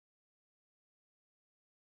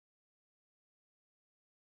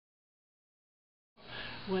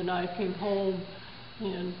when I came home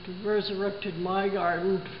and resurrected my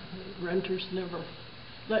garden. Renters never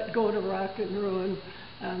let go to rack and ruin,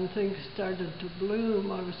 and things started to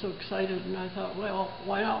bloom. I was so excited, and I thought, well,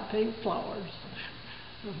 why not paint flowers?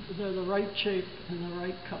 They're the right shape and the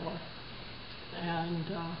right color, and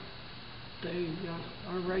they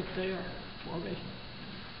are right there for me.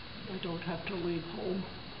 I don't have to leave home.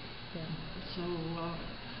 Yeah. So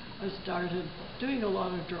I started doing a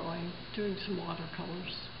lot of drawing, doing some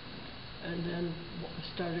watercolors, and then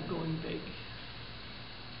started going big.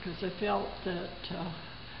 Because I felt that,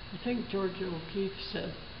 I think Georgia O'Keeffe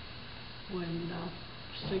said, when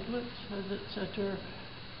Stiglitz said to her,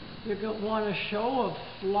 "You don't want a show of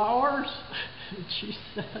flowers?" And she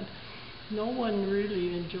said, "No one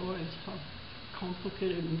really enjoys how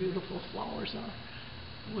complicated and beautiful flowers are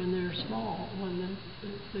when they're small, when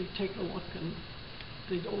they take a look and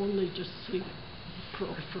they only just see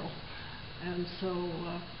peripheral." And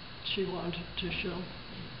so she wanted to show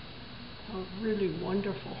how really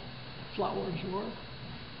wonderful flowers were.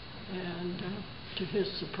 And to his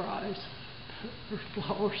surprise, her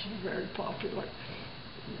flowers were very popular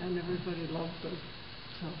and everybody loved them.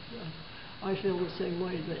 So I feel the same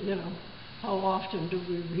way, that, you know, how often do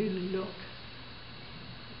we really look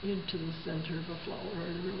into the center of a flower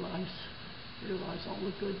and realize all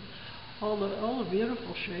the good, all the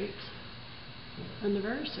beautiful shapes, and they're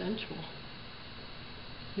very sensual.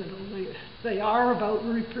 You know, they are about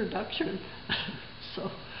reproduction.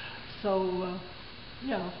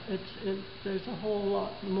 Yeah, there's a whole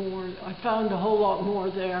lot more. I found a whole lot more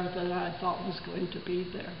there than I thought was going to be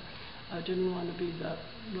there. I didn't want to be that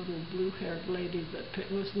little blue-haired lady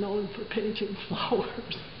that was known for painting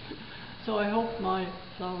flowers. So I hope my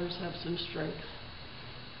flowers have some strength.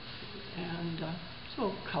 And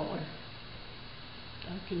so color.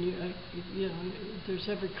 You know, there's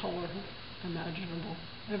every color imaginable,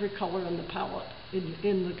 every color in the palette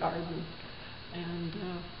in the garden, and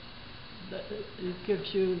it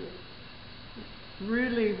gives you,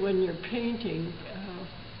 really, when you're painting,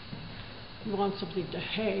 you want something to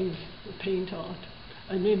hang the paint on,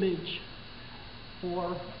 an image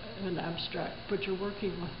or an abstract, but you're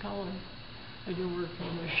working with color and you're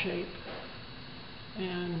working with shape.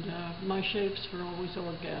 And my shapes were always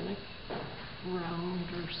organic, round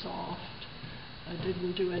or soft. I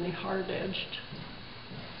didn't do any hard-edged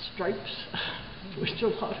stripes, which a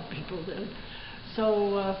lot of people did.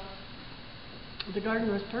 So the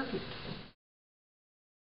garden was perfect.